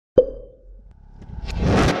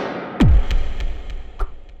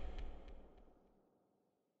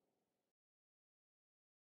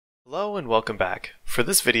Hello and welcome back. For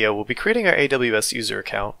this video, we'll be creating our AWS user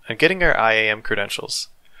account and getting our IAM credentials.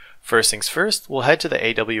 First things first, we'll head to the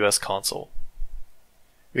AWS Console.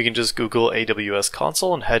 We can just Google AWS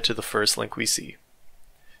Console and head to the first link we see.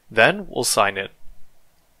 Then we'll sign in. In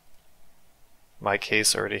my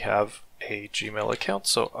case, I already have a Gmail account,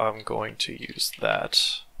 so I'm going to use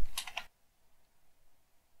that.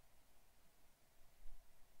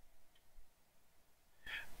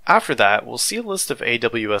 After that, we'll see a list of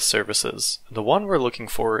AWS services. The one we're looking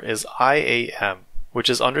for is IAM, which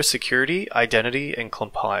is under Security, Identity, and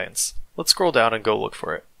Compliance. Let's scroll down and go look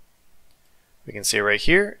for it. We can see it right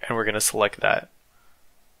here, and we're going to select that.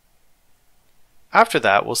 After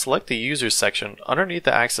that, we'll select the Users section underneath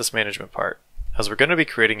the Access Management part, as we're going to be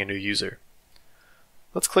creating a new user.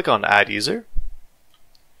 Let's click on Add User,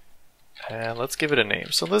 and let's give it a name.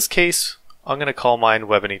 So in this case, I'm going to call mine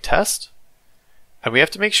Webany Test. And we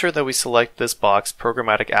have to make sure that we select this box,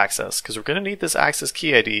 Programmatic Access, because we're going to need this access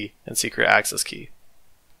key ID and secret access key.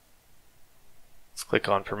 Let's click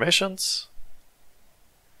on Permissions.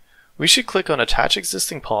 We should click on Attach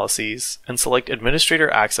Existing Policies and select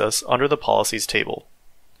Administrator Access under the Policies table.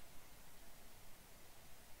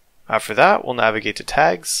 After that, we'll navigate to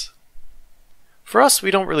Tags. For us,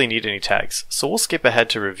 we don't really need any tags, so we'll skip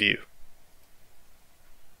ahead to Review.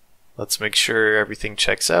 Let's make sure everything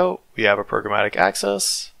checks out. We have a programmatic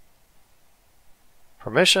access,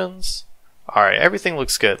 permissions. Alright, everything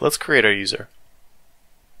looks good. Let's create our user.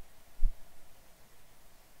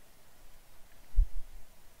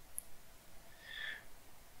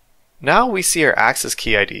 Now we see our access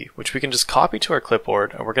key ID, which we can just copy to our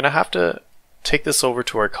clipboard, and we're going to have to take this over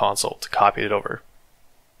to our console to copy it over.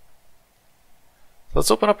 Let's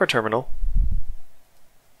open up our terminal,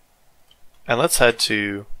 and let's head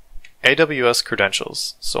to AWS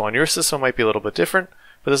Credentials. So on your system it might be a little bit different,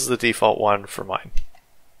 but this is the default one for mine.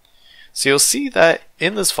 So you'll see that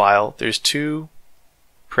in this file there's two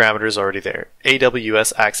parameters already there,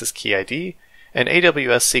 AWS Access Key ID and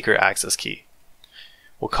AWS Secret Access Key.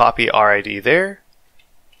 We'll copy our ID there,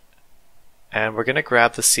 and we're going to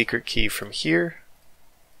grab the secret key from here,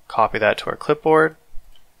 copy that to our clipboard,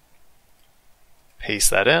 paste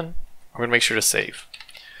that in. We're going to make sure to save.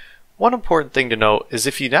 One important thing to note is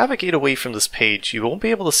if you navigate away from this page, you won't be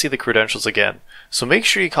able to see the credentials again. So make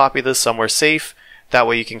sure you copy this somewhere safe, that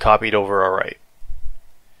way you can copy it over alright.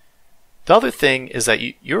 The other thing is that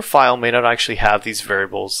your file may not actually have these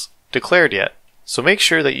variables declared yet. So make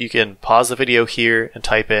sure that you can pause the video here and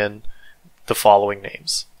type in the following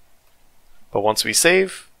names. But once we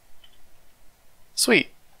save, sweet.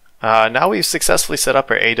 Now we've successfully set up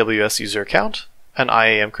our AWS user account and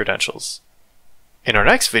IAM credentials. In our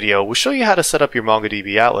next video, we'll show you how to set up your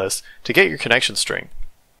MongoDB Atlas to get your connection string.